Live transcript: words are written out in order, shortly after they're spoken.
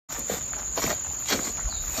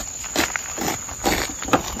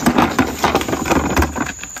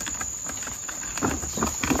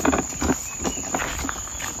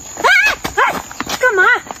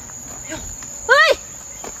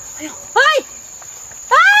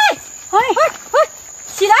喂，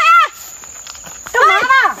起来啊！干嘛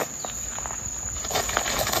啦？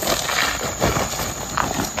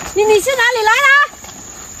你是哪里来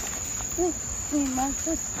的？你们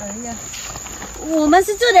是谁呀？我们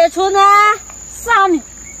是这里的村啊。是啊，你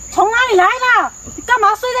从哪里来的？你干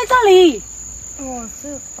嘛睡在这里？我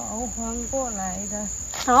是逃荒过来的。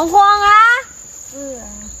逃荒啊？是啊。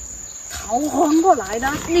逃荒过来的？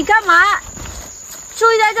你干嘛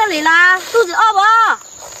睡在这里啦？肚子饿不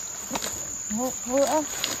饿？不饿。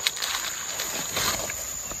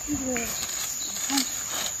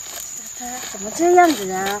怎么这样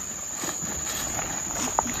子啊？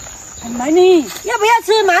美女，要不要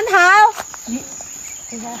吃馒头？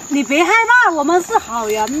你别害怕，我们是好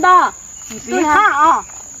人的，你别怕啊。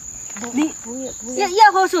你不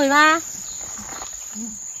要喝水吗？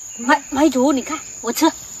买煮，你看我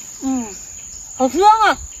吃，好香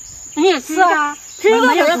啊！你也吃啊？吃一个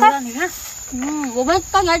我要看。你看，我们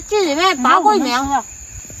刚才去里面拔过苗。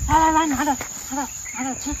来，拿着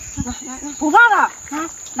吃，拿，不怕的，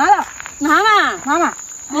拿嘛，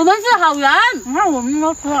我们是好人。你看我们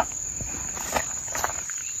都吃了。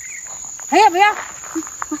不要，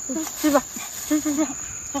吃吧，吃。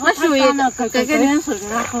那水给点水给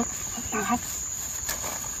他喝。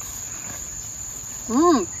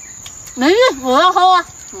没事，我要喝啊。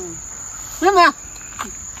有没有？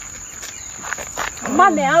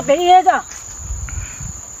慢点啊，别噎着。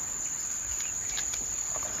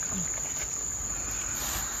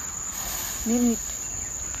你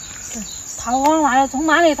逃荒来了？从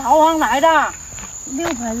哪里逃荒来的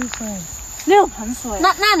？6盆水。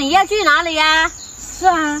那你要去哪里呀？是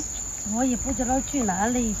啊，我也不知道去哪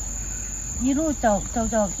里，一路走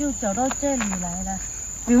就走到这里来了。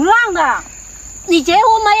流浪的。你结婚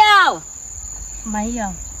没有？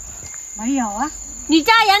没有啊。你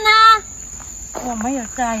家人呢？我没有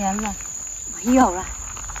家人了。没有了，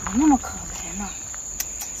我那么可怜啊。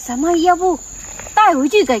什么？要不带回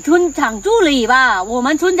去给村长助理吧？我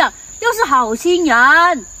们村长又是好心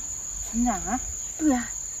人。村长啊？对啊，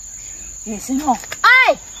也行哦。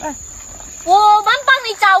我们帮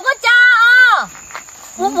你找个家啊！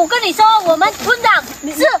我跟你说，我们村长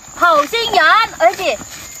是好心人，而且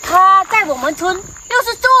他在我们村又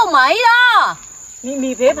是做媒的。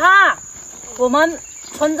你别怕，我们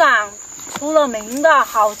村长出了名的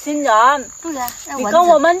好心人。对啊，你跟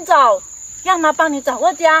我们走，让他帮你找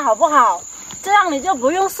个家，好不好？这样你就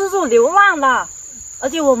不用四处流浪了。而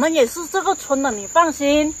且我们也是这个村的，你放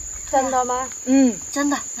心。真的吗？真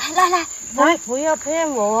的。来，不要骗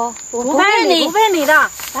我哦！我不骗你的。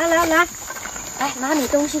来，拿你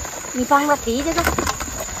东西，你帮他提这个。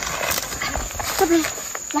这边，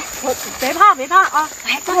来，别怕啊！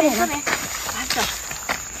来，这边，来走。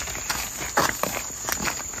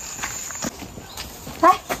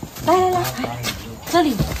来，这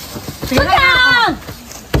里。村长，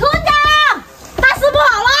大事不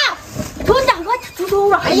好了！村长，快出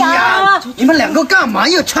来呀！你们两个干嘛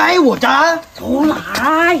要拆我家？出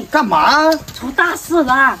来！干嘛？出大事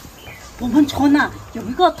了！我们村啊有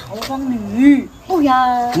一个逃荒女。对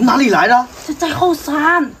呀。从哪里来的？是在后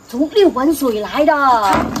山，从6盆水来的。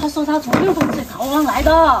他说他从6盆水逃荒来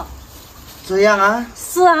的。这样啊？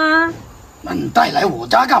是啊。那你带来我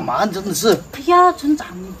家干嘛？真的是！哎呀，村长，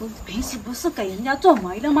你平时不是给人家做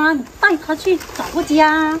媒的吗？你带他去找个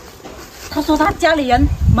家。他说他家里人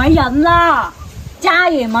没人了，家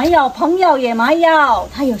也没有，朋友也没有，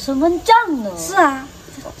他有身份证了。是啊，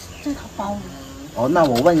这套包里。哦，那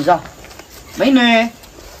我问一下，美女，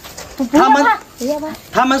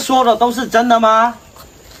他们说的都是真的吗？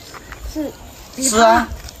是啊。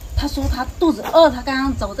他说他肚子饿，他刚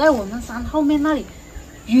刚走在我们山后面那里，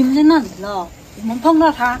晕在那里了。我们碰到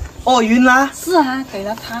他。哦，晕了。是啊，给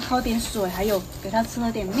了他喝点水，还有给他吃了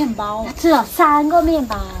点面包。他吃了3个面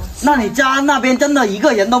包。那你家那边真的一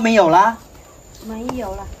个人都没有了？没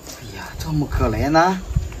有了。哎呀，这么可怜啊！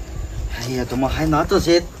哎呀，怎么还拿这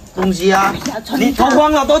些东西啊？你逃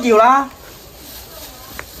荒了多久了？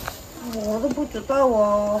我都不知道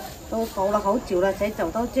哦，都逃了好久了才走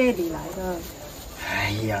到这里来的。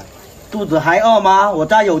哎呀，肚子还饿吗？我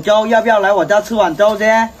家有粥，要不要来我家吃碗粥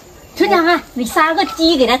先？村长啊，你杀个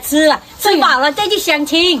鸡给他吃了，吃饱了再去相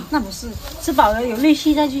亲。那不是，吃饱了有力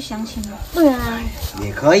气再去相亲吗？对啊，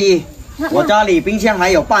也可以。我家里冰箱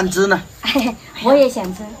还有半只呢。我也想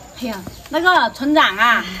吃。哎呀，那个村长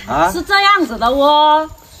啊，是这样子的哦。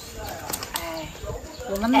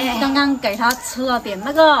我们刚刚给他吃了点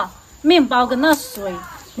那个面包跟那水，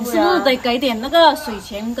你是不是得给点那个水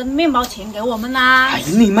钱跟面包钱给我们啦？哎，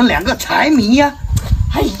你们两个财迷呀！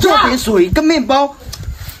这点水跟面包，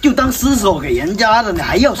就当施舍给人家的，你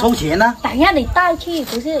还要收钱呢？等一下你带去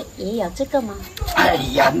不是也有这个吗？哎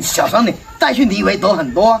呀，你小声点，带去你以为得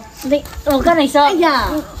很多？我跟你说，哎呀，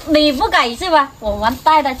你不给是吧？我们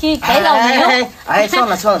带他去给老牛。哎，算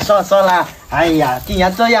了，哎呀，既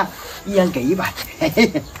然这样，一人给100，嘿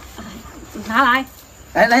嘿。拿来，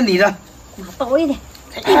来你的，拿多一点。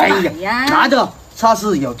哎呀，拿着，下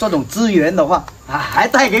次有这种资源的话，还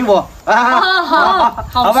带给我啊！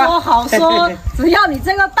好说好说，只要你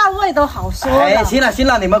这个到位都好说。哎，行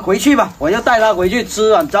了，你们回去吧，我就带他回去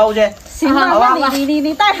吃晚粥去。行了，那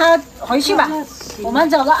你带他回去吧，我们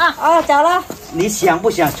走了啊！啊，走了。你想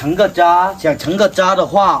不想成个家？想成个家的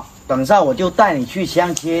话，等下我就带你去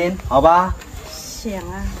相亲，好吧？想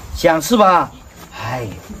啊，想是吧？哎，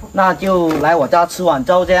那就来我家吃晚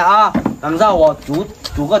粥去啊！等下我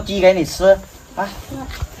煮个鸡给你吃。啊，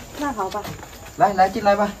那好吧。来进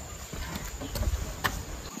来吧。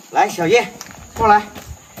来，小叶，过来。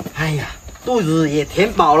哎呀，肚子也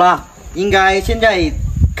填饱了，应该现在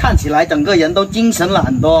看起来整个人都精神了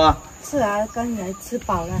很多啊。是啊，刚才吃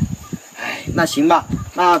饱了。哎，那行吧。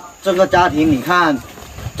那这个家庭，你看，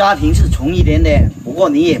家庭是穷一点点，不过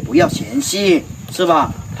你也不要嫌弃，是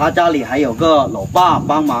吧？他家里还有个老爸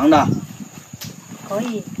帮忙的。可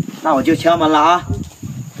以。那我就敲门了啊。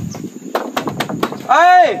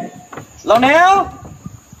哎，老牛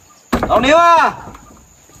啊！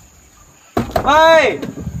喂，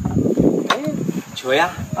谁呀？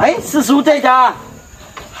哎，师叔在家。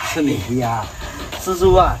是你呀，师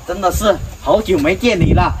叔啊，真的是好久没见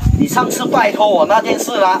你了。你上次拜托我那件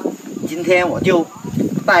事了，今天我就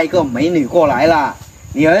带一个美女过来了。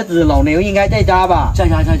你儿子老牛应该在家吧？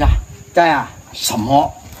在啊。什么？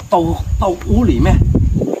到屋里面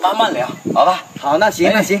慢慢聊，好吧？好，那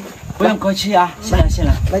行，不用客气啊。进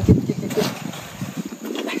来，来进。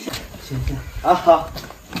行。啊好。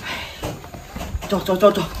坐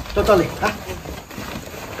这里啊。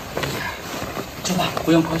坐吧，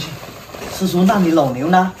不用客气。师叔，那你老牛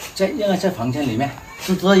呢？应该在房间里面。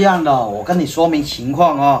是这样的，我跟你说明情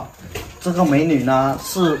况哦。这个美女呢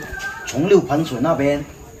是从六盆水那边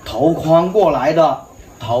投荒过来的。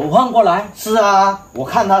投荒过来？是啊，我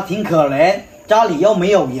看她挺可怜，家里又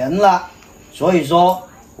没有人了，所以说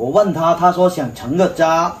我问她，她说想成个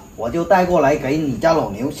家，我就带过来给你家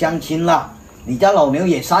老牛相亲了。你家老牛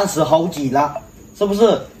也30好几了，是不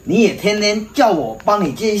是？你也天天叫我帮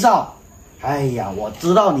你介绍。哎呀，我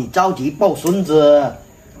知道你着急抱孙子，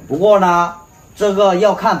不过呢，这个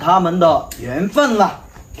要看他们的缘分了。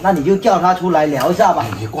那你就叫他出来聊一下吧。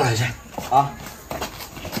你过来先啊。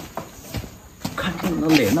看你的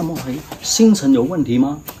脸那么黑，心神有问题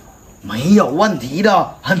吗？没有问题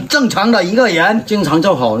的，很正常的一个人。正常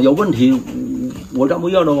就好，有问题我就不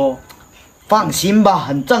要了哦。放心吧，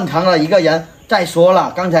很正常的一个人。再说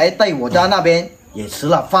了，刚才在我家那边也吃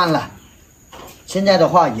了饭了，现在的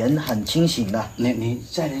话人很清醒的。你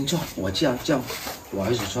在那坐，我叫我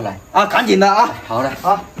儿子出来啊，赶紧的啊！好的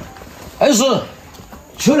啊，儿子，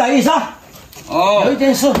出来一下。哦，有一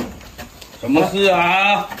件事。什么事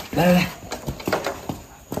啊？来，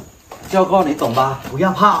教哥你懂吧？不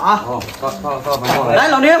要怕啊！哦，到过来。来，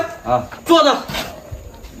老牛啊，坐着，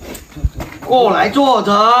过来坐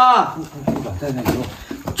着，在那里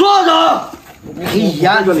坐着。哎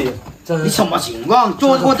呀，这里，你什么情况？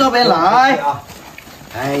坐过这边来。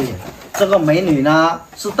哎呀，这个美女呢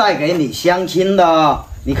是带给你相亲的。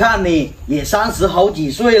你看你也30好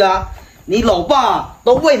几岁了，你老爸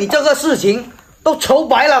都为你这个事情都愁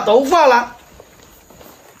白了头发了。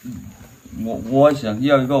我想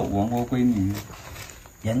要一个王花闺女。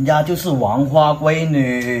人家就是王花闺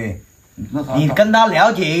女，你跟她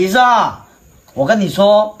了解一下。我跟你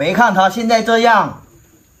说，别看她现在这样，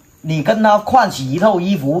你跟她换洗一套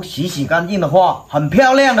衣服，洗干净的话，很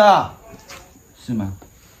漂亮的。是吗？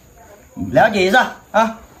了解一下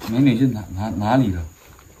啊。美女是哪里的？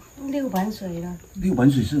六盆水了。六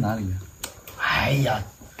盆水是哪里的？哎呀，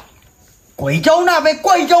贵州那边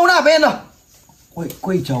的。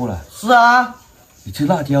贵州了。是啊。你吃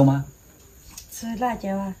辣椒吗？吃辣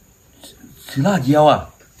椒啊？吃辣椒啊？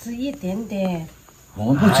吃一点点。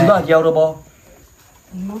我们不吃辣椒的不？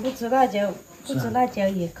你们不吃辣椒，不吃辣椒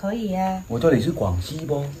也可以啊。我这里是广西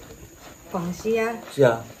不？广西啊？是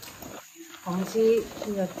啊。广西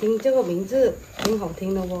有听这个名字挺好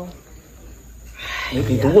听的哦。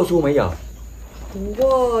你读过书没有？读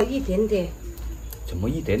过一点点。怎么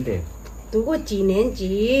一点点？读过几年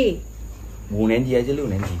级？5年级还是6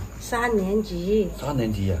年级？3年级。3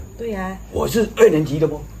年级啊？对啊。我是2年级的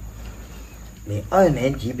不？你2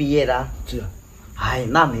年级毕业的啊？是啊。哎，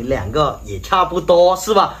那你2个也差不多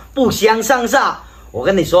是吧？不相上下。我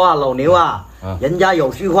跟你说啊，老牛啊，人家有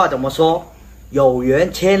句话怎么说？有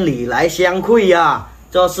缘千里来相会呀，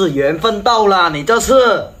这是缘分到了，你这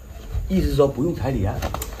是。意思说不用彩礼啊？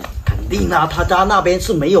肯定啊，他家那边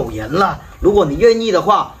是没有人了。如果你愿意的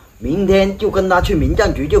话，明天就跟他去民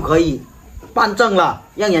政局就可以办证了，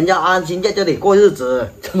让人家安心在这里过日子。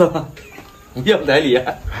真的吗？不要彩礼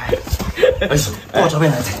啊？过这边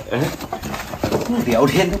来，不聊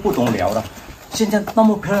天都不懂聊了。现在那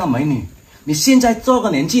么漂亮美女，你现在这个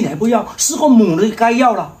年纪你还不要，是个母的该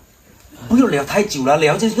要了。不要聊太久了，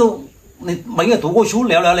聊这就你没有读过书，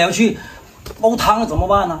聊去煲汤了怎么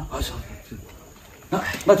办呢？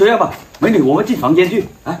那这样吧，美女，我们进房间去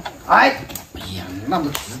啊！哎呀，那么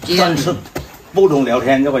直接，真是不懂聊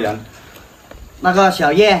天这个人。那个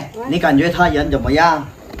小叶，你感觉他人怎么样？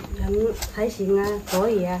人还行啊，可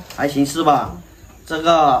以啊。还行是吧？这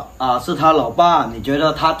个是他老爸，你觉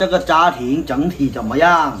得他这个家庭整体怎么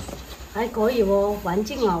样？还可以哦，环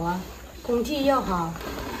境好啊，空气又好。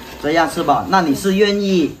这样是吧？那你是愿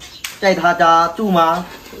意在他家住吗？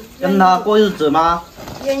跟他过日子吗？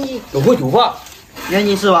愿意。我会煮饭，愿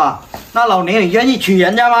意是吧？那老牛，你愿意娶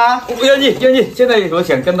人家吗？我愿意。现在我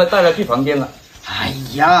想跟他带他去房间了。哎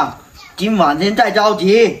呀，今晚先再着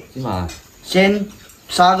急，今晚先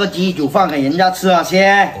杀个鸡煮饭给人家吃啊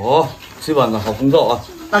先。哦，吃完了好工作啊。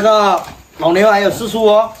那个老牛还有四叔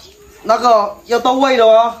哦，那个要到位的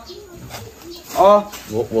哦。哦，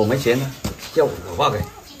我没钱呢，叫我爸给。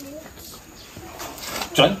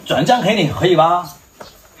转账给你可以吧？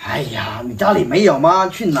哎呀，你家里没有吗？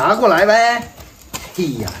去拿过来呗。哎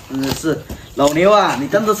呀，真的是老牛啊，你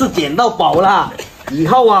真的是捡到宝了。以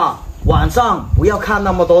后啊，晚上不要看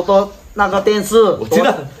那么多那个电视，我知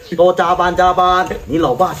道，多加班。你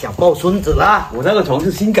老爸想抱孙子了。我那个床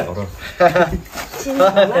是新搞的，新床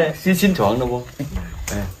啊是新床的不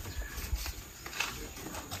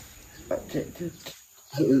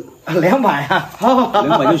？200啊，好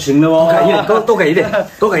200就行了哦。多给一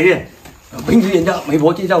点。平时人家媒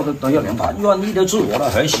婆介绍都要200，愿意的是我的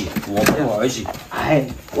儿媳，我没有儿媳。哎，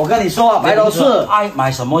我跟你说啊，白头是爱买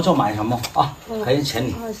什么就买什么啊，可以钱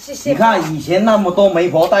你。谢谢。你看以前那么多媒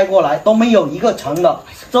婆带过来，都没有一个成的。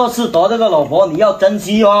这次得这个老婆，你要珍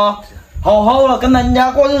惜哦，好好的跟人家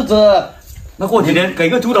过日子。那过几天给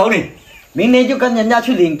个猪头你，明天就跟人家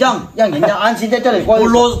去领证，让人家安心在这里过日子。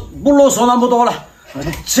不啰嗦那么多了，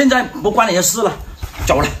现在不关你的事了，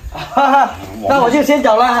走了。那我就先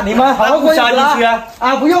走了，你们好好过日子啊！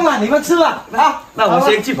啊，不用了，你们吃了啊。那我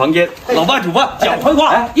先去房间，老爸煮饭，讲快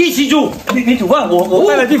话，一起煮。你煮饭，我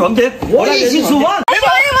带他去房间，我一起煮饭。救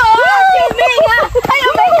命啊！哎呀，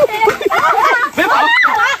别跑，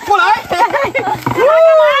过来！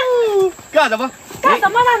干什么？干什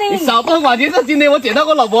么呢你？你少帮我节奏，今天我捡到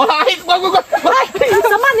个老婆了，快！什么？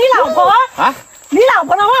你老婆？啊？你老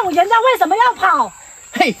婆的话，人家为什么要跑？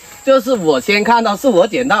嘿，这是我先看到，是我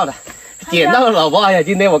捡到的，捡到了老婆。哎呀，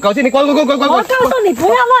今天我高兴，你滚！我告诉你不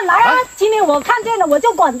要乱来啊！今天我看见了，我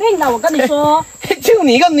就管定了。我跟你说，就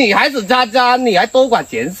你一个女孩子渣渣，你还多管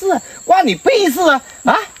闲事，关你屁事啊！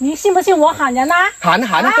啊，你信不信我喊人啊？喊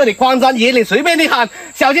这里荒山野岭随便你喊，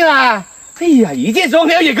小心啊！哎呀，一箭双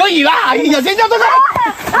雕也可以啦！哎呀，先叫这个。来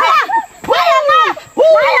人呐！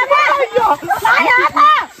来人呐！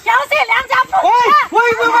小心良家妇喂！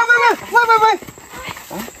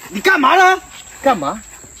你干嘛呢？干嘛？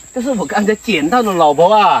这是我刚才捡到的老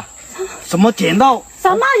婆啊！什么捡到？什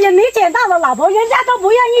么人？你捡到了老婆，人家都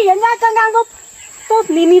不愿意，人家刚刚都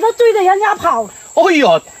你都追着人家跑。哎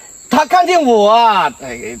呦，他看见我啊，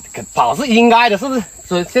跑是应该的，是不是？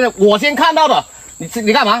所以现在我先看到的，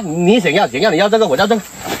你干嘛？你想要你要这个，我要这个，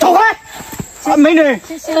走开！美女，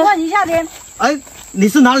请问一下您，哎，你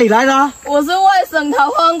是哪里来的？我是外省逃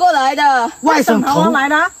荒过来的。外省逃荒来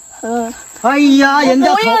的？哎呀，人家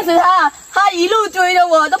我不认识他，他一路追着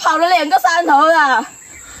我，都跑了2个山头了。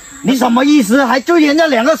你什么意思？还追人家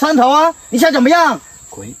2个山头啊？你想怎么样？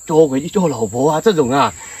捉回去做老婆啊，这种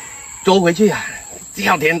啊，捉回去啊，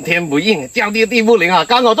叫天不应，叫地不灵啊，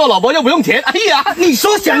刚好做老婆又不用钱。哎呀，你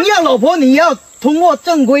说想要老婆，你要通过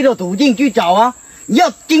正规的途径去找啊，你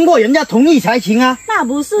要经过人家同意才行啊。那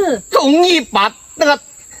不是同意把那个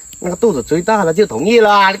肚子追大了就同意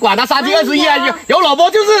了，管他3七21啊，有老婆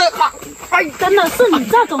就是。真的是你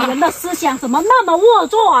这种人的思想怎么那么龌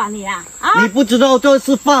龊啊你啊！你不知道这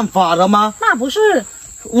是犯法的吗？那不是，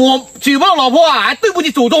我娶不到老婆啊，还对不起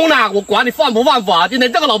祖宗呢，我管你犯不犯法，今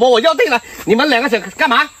天这个老婆我要定了，你们2个想干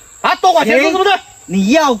嘛啊？多管闲事是不是？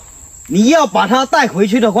你要把她带回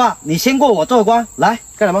去的话，你先过我这关来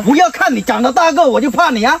干什么？不要看你长得大个我就怕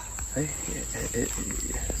你啊！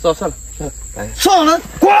算了，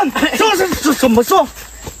滚！这怎么说？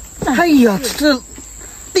哎呀，这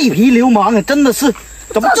地痞流氓啊，真的是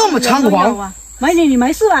怎么这么猖狂？美女，你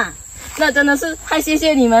没事吧？那真的是太谢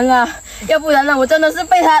谢你们了，要不然呢，我真的是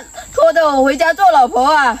被他拖着我回家做老婆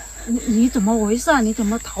啊！你怎么回事啊？你怎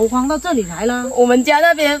么逃荒到这里来了？我们家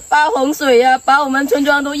那边发洪水啊，把我们村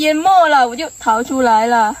庄都淹没了，我就逃出来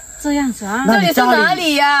了。这样子啊？这里是哪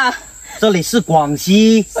里呀？这里是广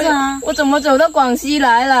西。是啊。我怎么走到广西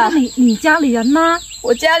来了？那你家里人呢？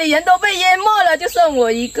我家里人都被淹没了，就剩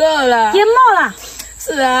我一个了。淹没了？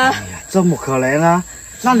是啊。哎呀，这么可怜啊！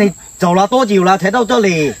那你走了多久了才到这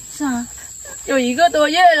里？是啊。有1个多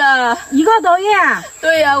月了。1个多月啊？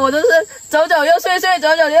对呀，我都是走走又睡睡，走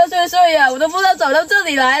走又睡睡呀，我都不知道走到这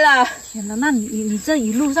里来了。天哪，那你这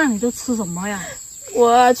一路上你都吃什么呀？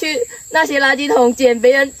我去那些垃圾桶捡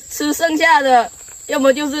别人吃剩下的，要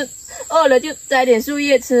么就是饿了就摘点树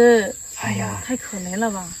叶吃。哎呀，太可怜了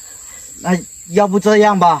吧？那要不这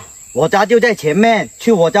样吧，我家就在前面，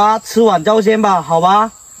去我家吃碗粥先吧，好吧？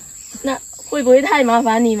那会不会太麻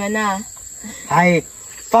烦你们啊？哎，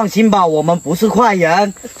放心吧，我们不是坏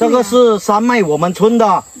人，这个是山妹我们村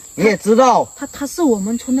的，你也知道。他是我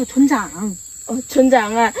们村的村长。哦，村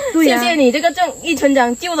长啊，对呀，谢谢你这个正义村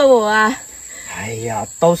长救了我啊！哎呀，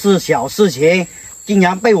都是小事情，竟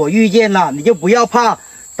然被我遇见了，你就不要怕。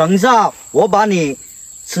等一下，我把你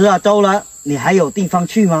吃了粥了，你还有地方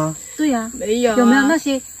去吗？对呀，没有啊。有没有那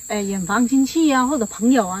些远房亲戚啊，或者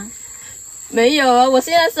朋友啊？没有啊，我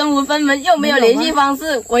现在身无分文，又没有联系方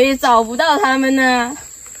式，我也找不到他们呢。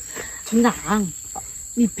村长，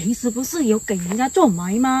你平时不是有给人家做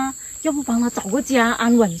媒吗？要不帮他找个家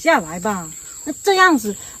安稳下来吧？那这样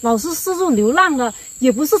子老是四处流浪了，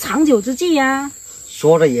也不是长久之计呀。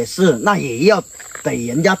说的也是，那也要得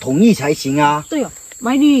人家同意才行啊。对哦，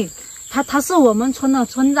美女，他是我们村的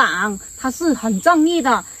村长，他是很正义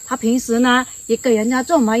的。他平时呢也给人家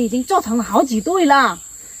做媒，已经做成了好几对了。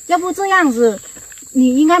要不这样子，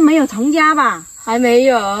你应该没有成家吧？还没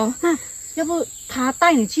有。那要不他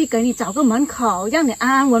带你去给你找个门口，让你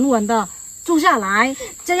安安稳稳的住下来，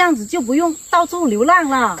这样子就不用到处流浪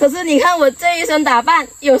了。可是你看我这一身打扮，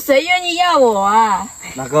有谁愿意要我啊？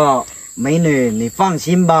那个美女，你放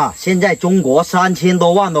心吧，现在中国3000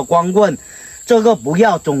多万的光棍，这个不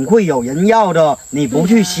要总会有人要的，你不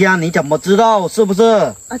去香，你怎么知道是不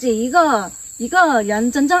是？而且一个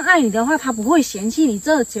人真正爱你的话，他不会嫌弃你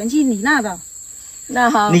这嫌弃你那的。那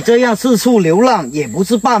好，你这样四处流浪也不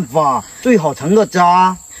是办法，最好成个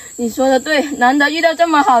家。你说的对，难得遇到这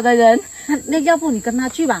么好的人。那要不你跟他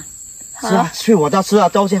去吧？是啊，去我家吃了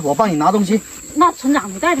粥先，我帮你拿东西。那村长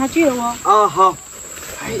你带他去了哦。啊，好。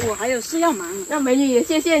我还有事要忙。那美女也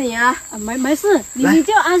谢谢你啊。没事，你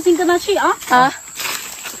就安心跟他去啊。好，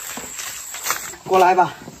过来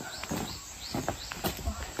吧。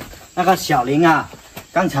那个小林啊，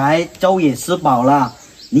刚才粥也吃饱了，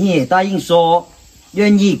你也答应说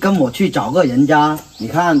愿意跟我去找个人家。你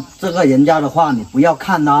看这个人家的话，你不要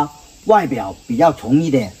看他外表比较穷一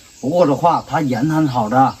点，不过的话他人很好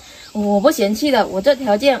的。我不嫌弃的，我这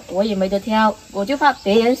条件我也没得挑，我就怕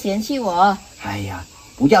别人嫌弃我。哎呀，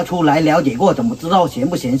不叫出来了解过，怎么知道嫌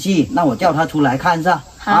不嫌弃？那我叫他出来看一下。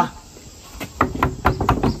好啊。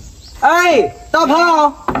哎，大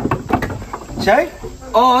炮。谁？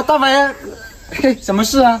哦，大飞，嘿，什么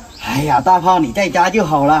事啊？哎呀，大炮你在家就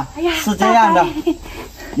好了。哎呀，是这样的，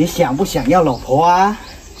你想不想要老婆啊？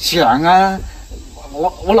想啊，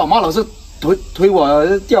我老妈老是推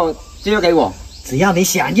我叫给我。只要你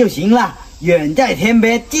想就行了，远在天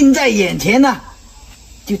边，近在眼前呐。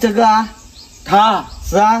就这个啊。他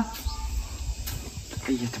是啊。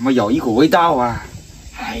哎呀，怎么有一股味道啊？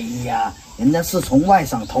哎呀，人家是从外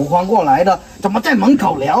省投荒过来的，怎么在门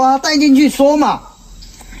口聊啊？带进去说嘛。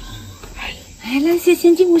来，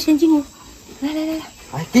先进屋，来，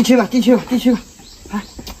哎，进去吧。哎，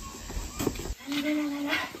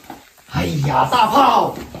哎呀，大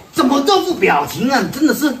炮，怎么这副表情啊？你真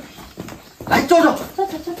的是，来坐。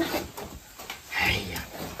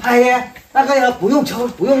哎呀，那个不用抽，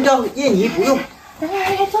不用叫燕姨，不用。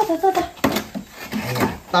来，坐着。哎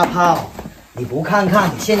呀，大炮，你不看看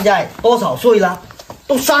你现在多少岁了？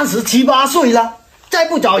都37、8岁了，再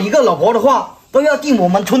不找一个老婆的话，都要进我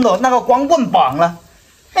们村的那个光棍榜了。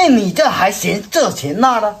哎，你这还嫌这嫌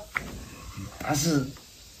那的？但是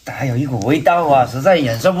还有一股味道啊，实在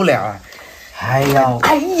忍受不了啊。哎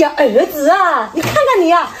呀，儿子啊，你看看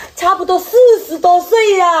你啊，差不多40多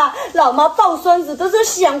岁呀，老妈抱孙子都是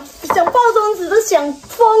想抱孙子都想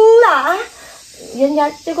疯了啊！人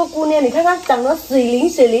家这个姑娘，你看看长得水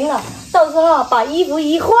灵了，到时候把衣服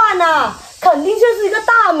一换啊，肯定就是一个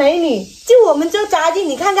大美女。就我们这家境，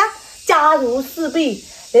你看看家如四壁，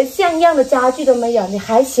连像样的家具都没有，你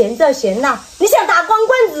还嫌这嫌那，你想打光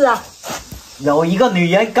棍子啊？有一个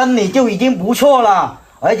女人跟你就已经不错了，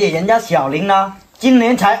而且人家小林呢，今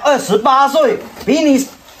年才28岁，比你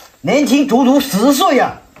年轻足足10岁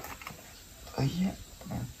呀。哎呀，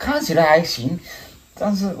看起来还行，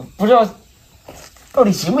但是不知道到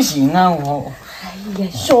底行不行啊？我。哎呀，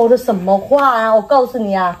说的什么话啊！我告诉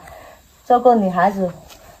你啊，这个女孩子，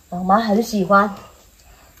老妈很喜欢。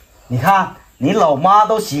你看，你老妈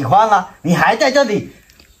都喜欢了，你还在这里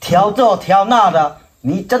挑这挑那的，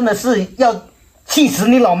你真的是要气死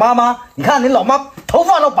你老妈吗？你看你老妈头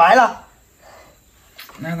发都白了。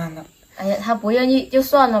那。哎呀，他不愿意就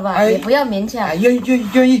算了吧，也不要勉强。哎，愿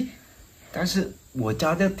意，但是我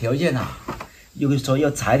家的条件啊，如果说要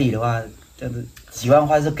彩礼的话，这样子几万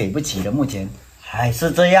块是给不起的，目前。还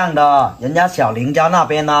是这样的，人家小林家那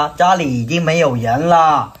边呢，家里已经没有人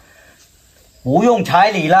了，不用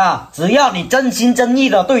彩礼了，只要你真心真意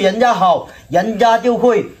的对人家好，人家就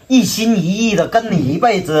会一心一意的跟你一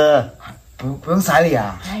辈子。不用彩礼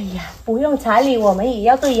啊？哎呀，不用彩礼，我们也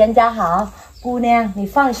要对人家好。姑娘，你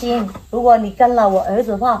放心，如果你跟了我儿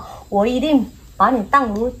子的话，我一定把你当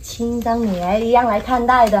如亲生女儿一样来看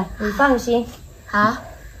待的，你放心。好，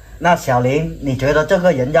那小林，你觉得这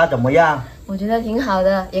个人家怎么样？我觉得挺好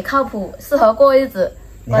的，也靠谱，适合过日子。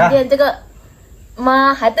关键这个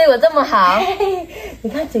妈还对我这么好，你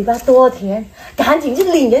看嘴巴多甜，赶紧去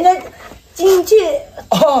领人家进去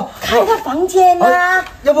看看房间啊！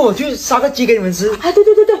要不我去杀个鸡给你们吃？哎，对，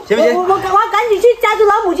行不行？我赶紧去夹只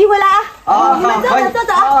老母鸡回来啊！你们坐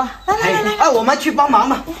着啊！来，我们去帮忙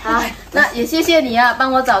吧。好，那也谢谢你啊，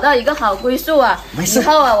帮我找到一个好归宿啊！没事，以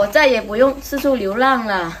后啊，我再也不用四处流浪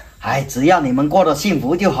了。哎，只要你们过得幸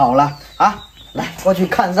福就好了啊！来，过去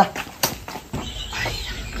看一下。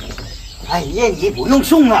哎，燕姨不用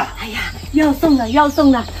送了。哎呀，要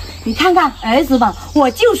送了！你看看儿子吧，我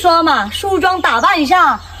就说嘛，梳妆打扮一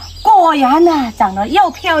下，果然呢，长得又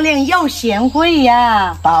漂亮又贤惠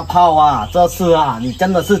呀。大炮啊，这次啊，你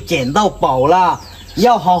真的是捡到宝了，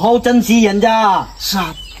要好好珍惜人家。是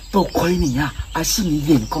啊，都亏你啊，还是你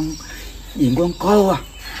眼光高啊。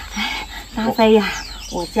哎，大飞呀，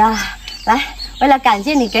我家来，为了感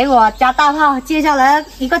谢你给我家大炮介绍了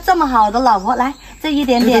一个这么好的老婆，来这一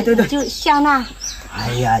点点对就笑纳。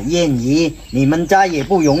哎呀，燕姨，你们家也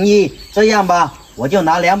不容易，这样吧，我就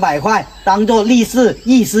拿200块当做利是，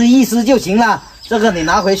意思就行了。这个你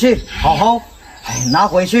拿回去，好好，拿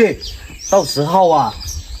回去。到时候啊，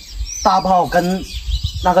大炮跟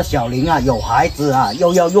那个小林啊，有孩子啊，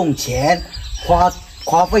又要用钱，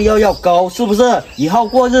花费又要高，是不是？以后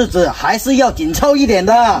过日子还是要紧凑一点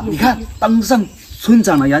的。你看，当上村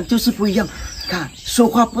长的人就是不一样，看说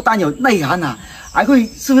话不但有内涵啊，还会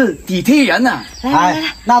是不是体贴人啊？哎，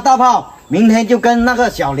那大炮明天就跟那个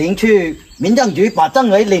小林去民政局把证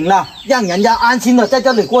给领了，让人家安心的在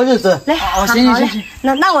这里过日子。来，行，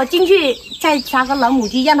那我进去再杀个老母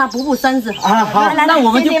鸡，让他补身子。啊，好，那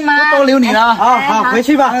我们就不多留你了。好，回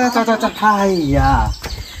去吧。走。哎呀，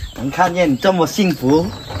能看见你这么幸福，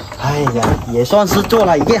哎呀，也算是做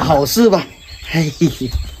了一件好事吧。嘿，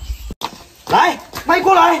来，迈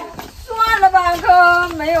过来。算了吧，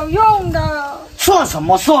哥，没有用的。算什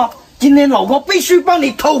么算？今天老婆必须帮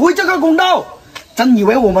你讨回这个公道。真以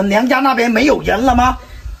为我们娘家那边没有人了吗？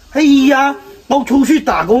哎呀，都出去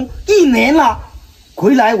打工1年了，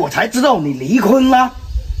回来我才知道你离婚了。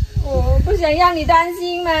我不想让你担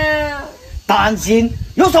心嘛。担心？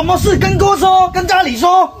有什么事跟哥说，跟家里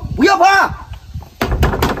说，不要怕。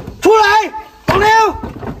出来，老刘，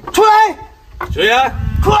出来。谁呀？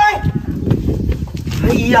出来。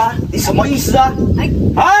哎呀，你什么意思啊？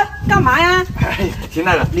干嘛呀？现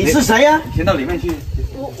在了，你是谁呀？先到里面去。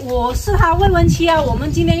我是他未婚妻啊，我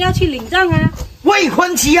们今天要去领证啊。未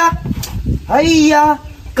婚妻啊？哎呀，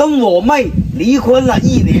跟我妹离婚了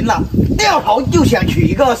1年了，掉头就想娶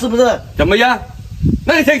一个，是不是？怎么样？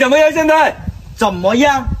那你想怎么样？现在怎么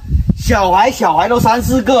样？小孩都3、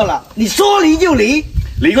4个了，你说离就离？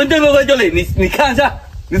离婚证都在这里，你看一下，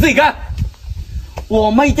你自己看。我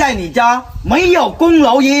妹在你家没有功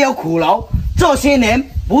劳也有苦劳，这些年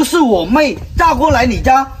不是我妹嫁过来你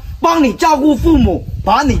家，帮你照顾父母，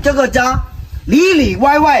把你这个家里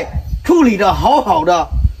外外处理得好好的，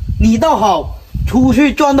你倒好，出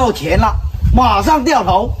去赚到钱了，马上掉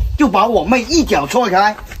头就把我妹一脚踹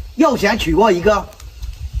开，又想娶过一个。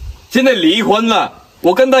现在离婚了，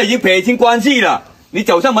我跟他已经撇清关系了，你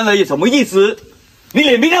找上门来有什么意思？你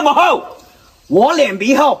脸皮那么厚。我脸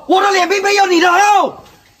皮厚，我的脸皮没有你的厚。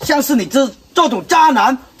像是你这种渣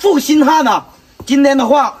男负心汉啊！今天的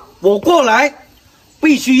话，我过来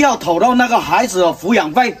必须要讨到那个孩子的抚养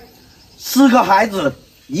费，4个孩子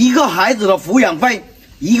，1个孩子的抚养费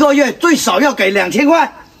，1个月最少要给2000块。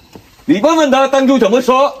你问问他当初怎么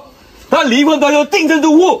说？他离婚他就净身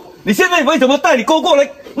出户，你现在为什么带你哥过来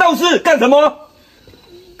闹事干什么？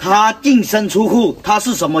他净身出户，他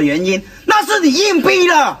是什么原因？那是你硬逼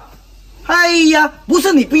的。哎呀，不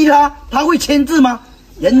是你逼他，他会签字吗？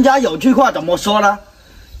人家有句话怎么说呢？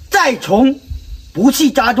再穷不弃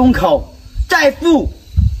家中口，再富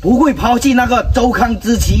不会抛弃那个周康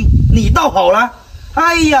之妻。你倒好了，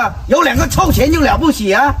哎呀，有2个臭钱就了不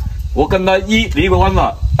起啊！我跟他离过婚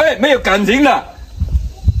了，哎，没有感情的，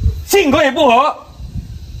性格也不合。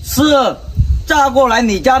是，嫁过来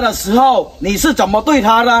你家的时候，你是怎么对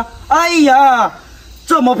她的？哎呀，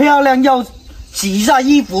这么漂亮，要洗一下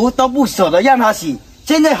衣服都不舍得让她洗。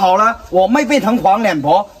现在好了，我妹变成黄脸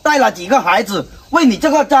婆，带了几个孩子，为你这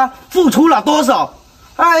个家付出了多少？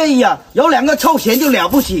哎呀，有2个臭钱就了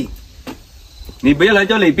不起。你不要来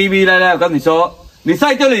这里逼逼赖赖，我跟你说，你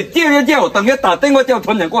在这里叫就叫，等下打电话叫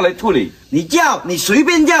村长过来处理。你叫，你随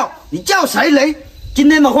便叫，你叫谁来？今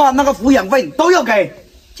天的话，那个抚养费都要给。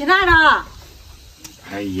亲爱的，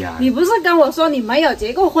哎呀，你不是跟我说你没有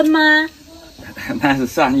结过婚吗？那是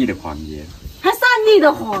善意的谎言。还善意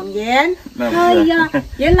的谎言！那不是哎呀，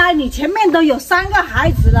原来你前面都有3个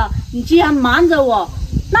孩子了，你居然瞒着我。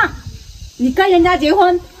那，你跟人家结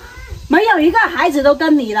婚，没有1个孩子都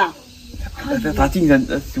跟你了。他精神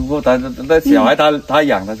出户，他小孩他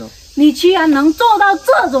养的时候。你居然能做到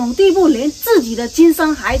这种地步，连自己的亲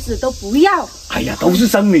生孩子都不要！哎呀，都是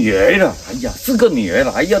生女儿了，哎呀，4个女儿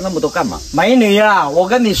了，还要那么多干嘛？美女啊，我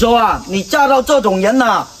跟你说啊，你嫁到这种人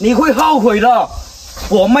啊，你会后悔的。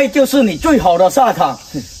我妹就是你最好的下场。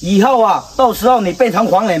以后啊，到时候你变成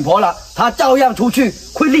黄脸婆了，她照样出去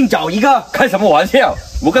会另找一个。开什么玩笑？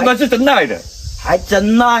我跟她是真爱的，还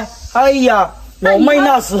真爱？哎呀，我妹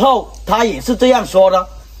那时候她也是这样说的，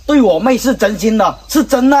对我妹是真心的，是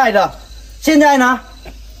真爱的。现在呢，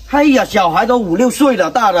哎呀，小孩都5、6岁了，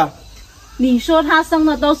大的。你说她生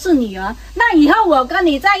的都是女儿，那以后我跟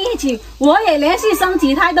你在一起，我也连续生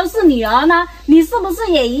几胎都是女儿呢，你是不是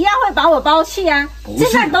也一样会把我抛弃啊？现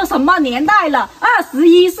在都什么年代了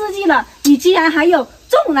，21世纪了，你居然还有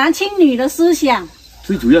重男轻女的思想？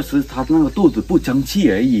最主要是她那个肚子不争气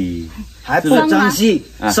而已，还不争气，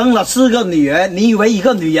生了4个女儿，你以为一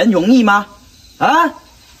个女人容易吗？啊，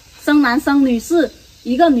生男生女是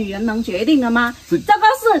1个女人能决定的吗？这个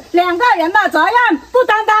是2个人的责任，不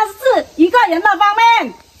单单是1个人的方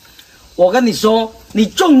面。我跟你说，你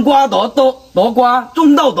种瓜得瓜，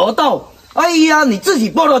种豆得豆。哎呀，你自己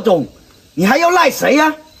播的种，你还要赖谁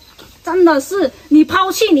呀？真的是，你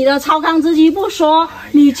抛弃你的超康之妻不说，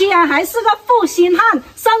你居然还是个负心汉，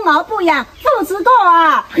生而不养，父之过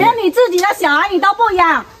啊！连你自己的小孩你都不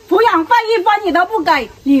养，抚养费1分你都不给，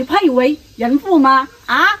你配为人父吗？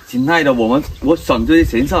啊！亲爱的，我省这些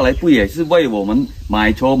钱下来，不也是为我们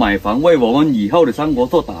买车买房，为我们以后的生活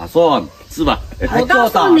做打算，是吧？还做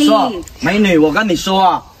打算，美女，我跟你说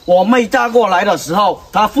啊，我妹嫁过来的时候，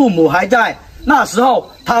她父母还在。那时候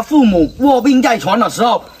她父母卧病在床的时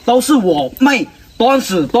候，都是我妹端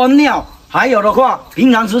屎端尿，还有的话，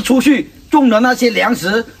平常时出去种的那些粮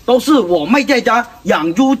食，都是我妹在家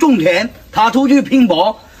养猪种田，她出去拼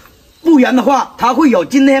搏，不然的话，她会有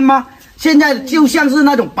今天吗？现在就像是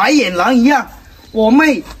那种白眼狼一样。我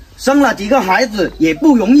妹生了几个孩子也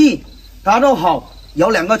不容易，她都好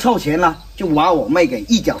有2个臭钱了，就把我妹给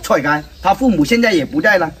一脚踹开。她父母现在也不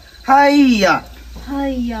在了，哎呀！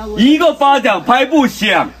一个巴掌拍不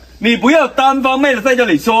响，你不要单方面的在这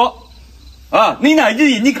里说，啊，你哪只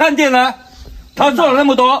眼睛看见了？他做了那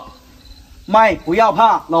么多，妹不要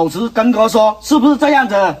怕，老实跟哥说，是不是这样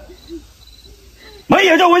子？没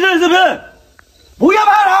有这回事，是不是？不要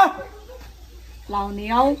怕了。老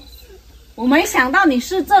牛，我没想到你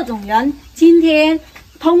是这种人，今天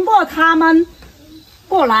通过他们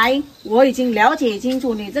过来，我已经了解清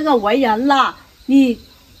楚你这个为人了，你。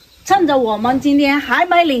趁着我们今天还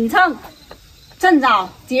没领证，趁早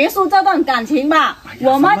结束这段感情吧。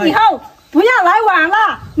我们以后不要来往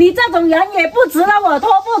了。你这种人也不值得我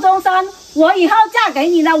托付终身。我以后嫁给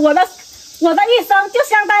你了，我的一生就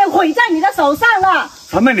相当于毁在你的手上了。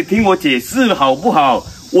三妹，你听我解释好不好？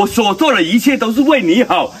我所做的一切都是为你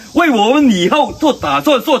好，为我们以后做打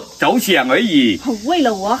算、做着想而已。为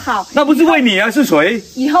了我好，那不是为你啊，是谁？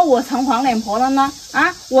以后我成黄脸婆了呢？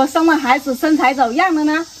啊，我生了孩子，身材走样了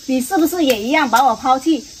呢？你是不是也一样把我抛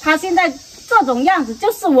弃？他现在这种样子，就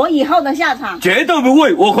是我以后的下场。绝对不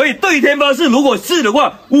会，我可以对天发誓，如果是的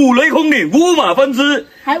话，五雷轰顶，5马分尸。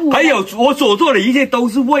还有我所做的一切都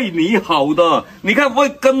是为你好的。你看，为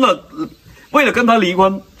了跟他离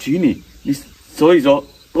婚娶你，所以说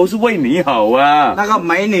都是为你好啊。那个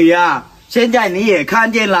美女啊，现在你也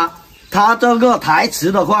看见了，她这个台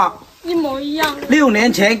词的话一模一样。6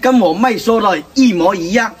年前跟我妹说的一模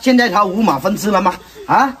一样，现在她5马分尸了吗？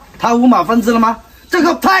啊，她5马分尸了吗？这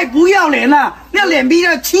个太不要脸了，那脸皮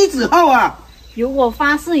的妻子厚啊！如果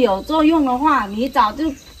发誓有作用的话，你早就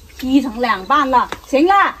劈成2半了。行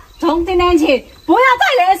了，从今天起不要再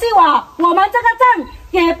联系我，我们这个账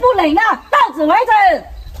也不领了，到此为止。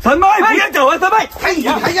陈妹，不要走啊，陈妹！哎，你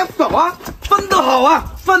还要走啊？分得好啊，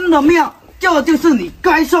分得妙，这就是你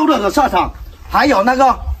该受到的下场。还有那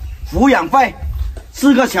个抚养费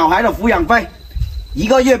，4个小孩的抚养费，1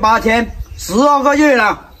个月8000，12个月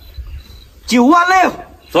了，96000。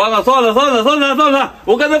算了，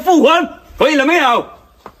我跟他付款，可以了没有？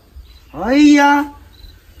哎呀，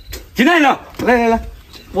几耐了？来，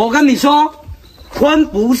我跟你说，婚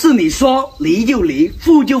不是你说离就离，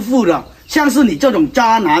付就付的。像是你这种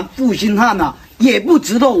渣男负心汉啊，也不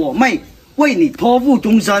值得我妹为你托付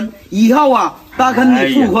终身。以后啊，他跟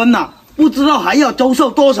你复婚了，不知道还要遭受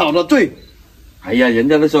多少的罪。哎呀，人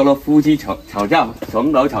家都说了，夫妻吵架，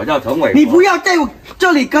从头吵架从尾。你不要在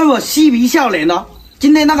这里跟我嬉皮笑脸了。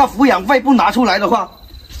今天那个抚养费不拿出来的话，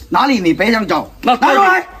哪里你别想走。拿出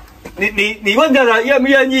来。你问他愿不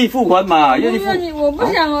愿意付款嘛？不愿意，我不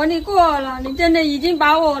想和你过了。你真的已经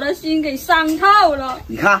把我的心给伤透了。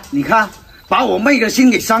你看，把我妹的心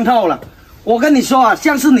给伤透了。我跟你说啊，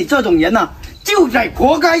像是你这种人啊，就得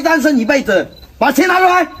活该单身一辈子。把钱拿出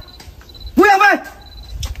来，抚养费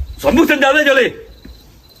全部增加在这里。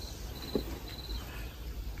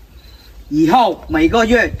以后每个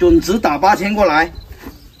月准时打8000过来。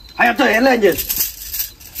还有这人链子，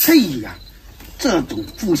嘿呀，这种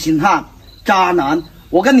负心汉、渣男，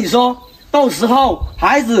我跟你说，到时候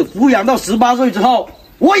孩子抚养到18岁之后，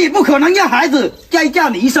我也不可能让孩子再叫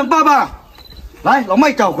你一声爸爸。来，老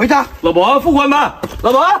妹，走回家。老婆，付款吧，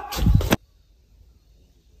老婆。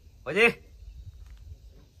回去。谁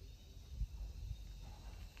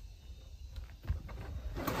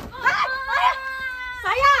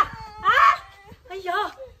呀？啊！哎呦，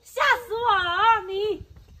吓死我了！你，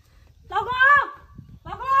老公，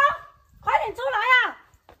快点出来啊！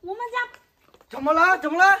我们家怎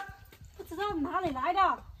么了？不知道哪里来的。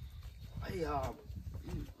哎呀，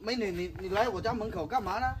美女，你来我家门口干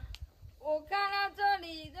嘛呢？我看到这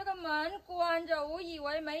里这个门关着，我以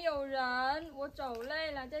为没有人，我走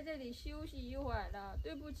累了，在这里休息一会儿了。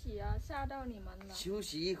对不起啊，吓到你们了。休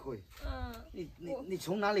息一会。你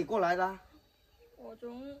从哪里过来的？我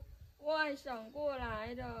从外省过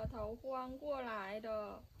来的，逃荒过来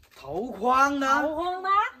的。逃荒呢？逃荒吗？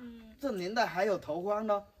这年代还有逃荒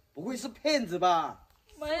呢？不会是骗子吧？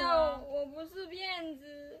没有，我不是骗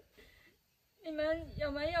子。你们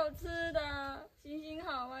有没有吃的？行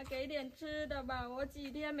好啊，给点吃的吧，我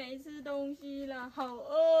几天没吃东西了，好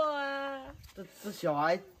饿啊！这小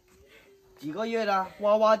孩几个月了？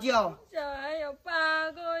哇哇叫。小孩有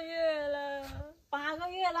8个月了。8个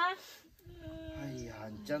月了。哎呀，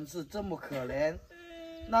你真是这么可怜。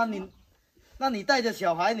那你带着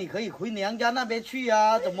小孩，你可以回娘家那边去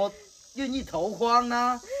啊，怎么愿意逃荒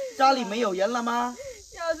呢？家里没有人了吗？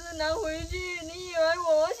要是能回去，你以为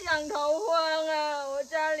我想逃荒啊？我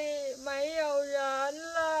家里没有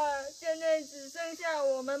人了，现在只剩下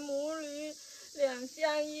我们母女2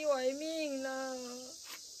相依为命了。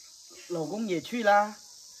老公也去啦？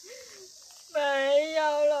没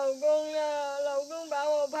有老公了，老公把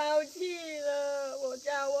我抛弃了，我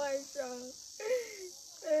家外甥，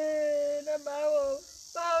他把我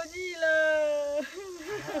抛弃了。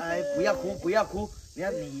哎，不要哭，你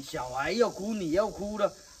看你小孩要哭，你要哭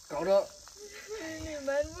的，搞得。你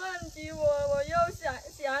们问起我又想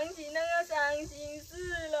起那个伤心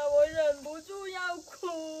事了，我忍不住要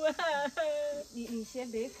哭啊！你先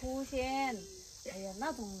别哭先。哎呀，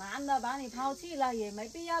那种男的把你抛弃了，也没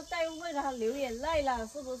必要再为他流眼泪了，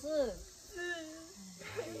是不是？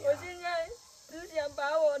我现在只想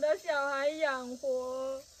把我的小孩养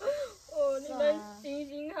活。你们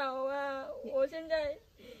行好啊！我现在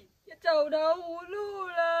走投无路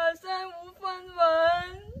了，身无分文。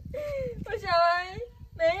我小孩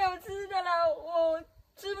没有吃的了，我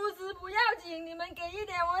吃不吃不要紧，你们给一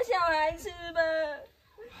点我小孩吃吧。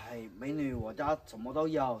哎，美女，我家什么都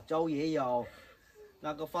有，粥也有，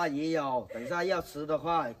那个饭也有。等一下要吃的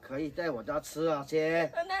话，可以在我家吃啊，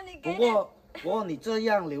姐。那你不过你这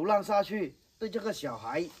样流浪下去，对这个小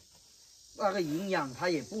孩那个营养他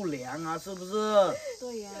也不良啊，是不是？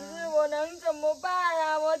对呀。可是我能怎么办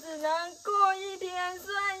啊？我只能过一天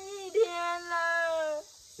算一天了。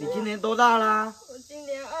你今年多大啦？我今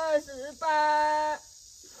年28。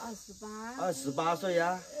28岁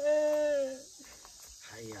啊。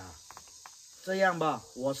哎呀，这样吧，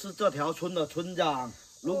我是这条村的村长，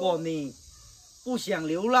如果你不想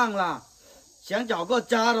流浪了，想找个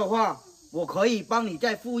家的话，我可以帮你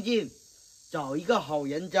在附近找一个好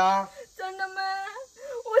人家。真的吗？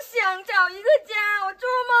我想找一个家，我做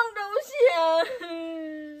梦都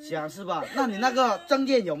想。想是吧？那你那个证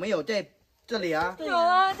件有没有在这里啊？有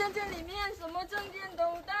啊，在这里面什么证件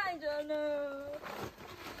都带着呢。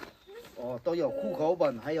哦，都有户口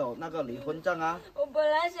本，还有那个离婚证啊。我本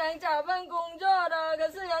来想找份工作的，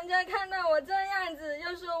可是人家看到我这样子，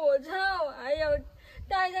又说我臭，还有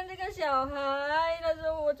带上这个小孩，他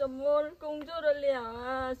说我怎么工作得了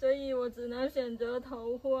啊？所以我只能选择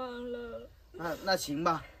投降了。那行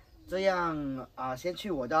吧，这样啊，先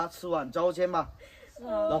去我家吃碗粥先吧。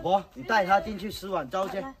老婆，你带他进去吃碗粥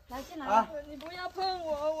先。来进来啊！你不要碰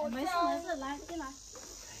我，我没事，来进来。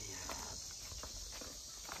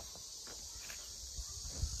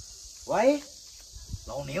喂，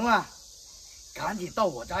老牛啊，赶紧到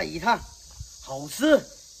我家一趟，好吃。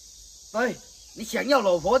对，你想要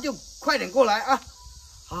老婆就快点过来啊！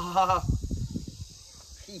好。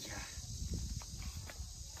哎呀，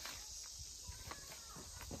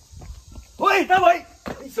喂，大伟，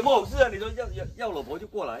你什么好事啊？你说要老婆就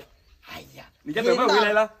过来。哎呀，你家表妹回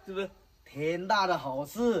来了，是不是？天大的好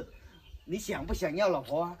事，你想不想要老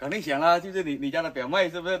婆啊？肯定想啦，就是你家的表妹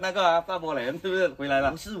是不是？那个啊，大波莲是不是回来了？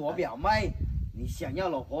不是我表妹，你想要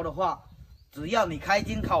老婆的话，只要你开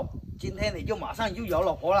金口，今天你就马上就有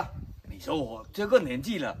老婆了。你说我这个年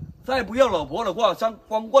纪了，再不要老婆的话，上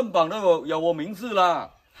光棍榜都有我名字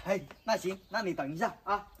了。哎，那行，那你等一下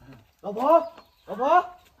啊，老婆，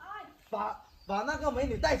把那个美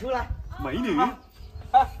女带出来。美女？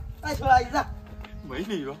带出来一下。美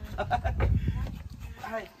女了。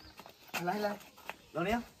哎，来，老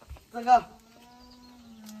娘，这个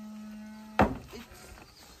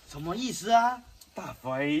什么意思啊？大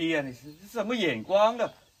飞呀，你是什么眼光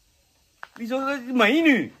的？你说这美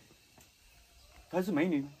女，她是美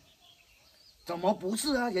女吗？怎么不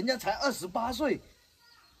是啊？人家才28岁，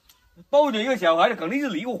抱着一个小孩的，肯定是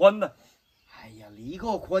离过婚的。哎呀，离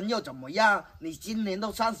过婚又怎么样？你今年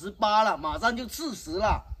都38了，马上就40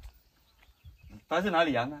了。她是哪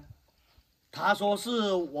里人啊？他说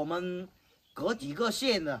是我们隔几个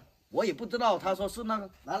县的，我也不知道。他说是那个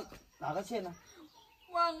哪个县呢？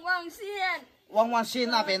旺旺县。旺旺县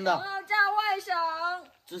那边的。然后在外省。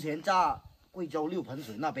之前在贵州六盆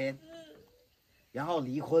水那边。然后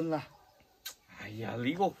离婚了。哎呀，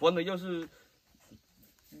离过婚的又是，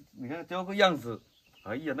你看这个样子，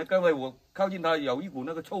哎呀，那刚才我靠近他有一股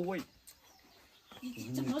那个臭味。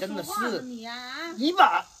你真的是你啊！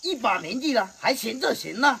一把年纪了，还嫌这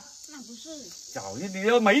嫌那？那不是。早你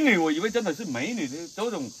要美女，我以为真的是美女的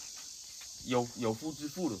这种有夫之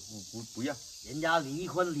妇的，不要。人家离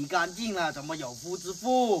婚离干净了，怎么有夫之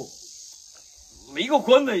妇？离过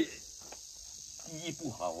婚的意义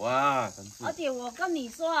不好啊，真是。而且我跟你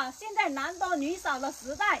说啊，现在男多女少的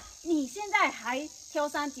时代，你现在还挑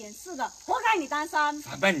三拣四的，活该你单身。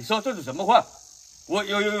三妹，你说这是什么话？我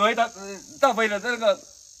以为大飞的那个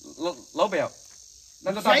老表，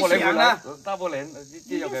那个大波莲回来，大波莲，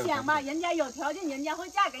你就想嘛，人家有条件，人家会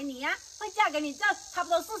嫁给你呀，会嫁给你这差不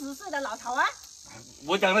多40岁的老头啊。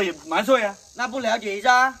我讲的也蛮对啊，那不了解一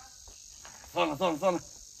下？算了。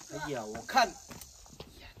哎呀，我看，哎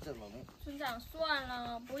呀，这老人。村长，算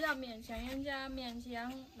了，不要勉强人家，勉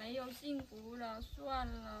强没有幸福了，算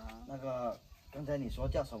了。那个，刚才你说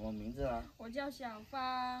叫什么名字啊？我叫小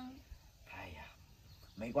芳。哎呀，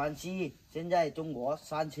没关系，现在中国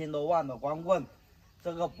3000多万的光棍，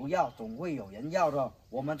这个不要，总会有人要的。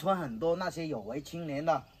我们村很多那些有为青年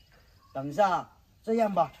的。等一下，这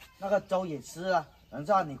样吧，那个粥也吃了，等一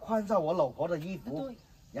下你换上我老婆的衣服，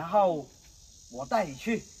然后我带你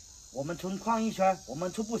去我们村逛一圈，我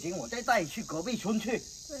们村不行，我再带你去隔壁村去。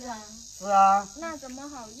是啊。是啊。那怎么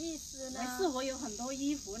好意思呢？没事，我有很多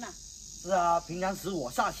衣服呢。是啊，平常时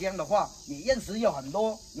我下乡的话，也认识有很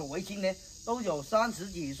多有为青年，都有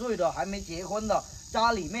30几岁的还没结婚的，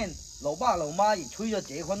家里面老爸老妈也催着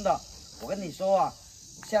结婚的。我跟你说啊，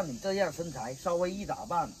像你这样身材，稍微一打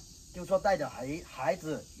扮，就说带着孩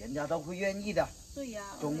子，人家都会愿意的。对呀。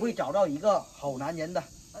总会找到一个好男人的。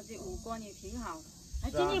而且五官也挺好的。来，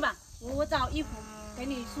进去吧，我找衣服给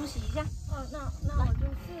你梳洗一下。哦，那我就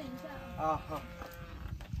试一下。啊好。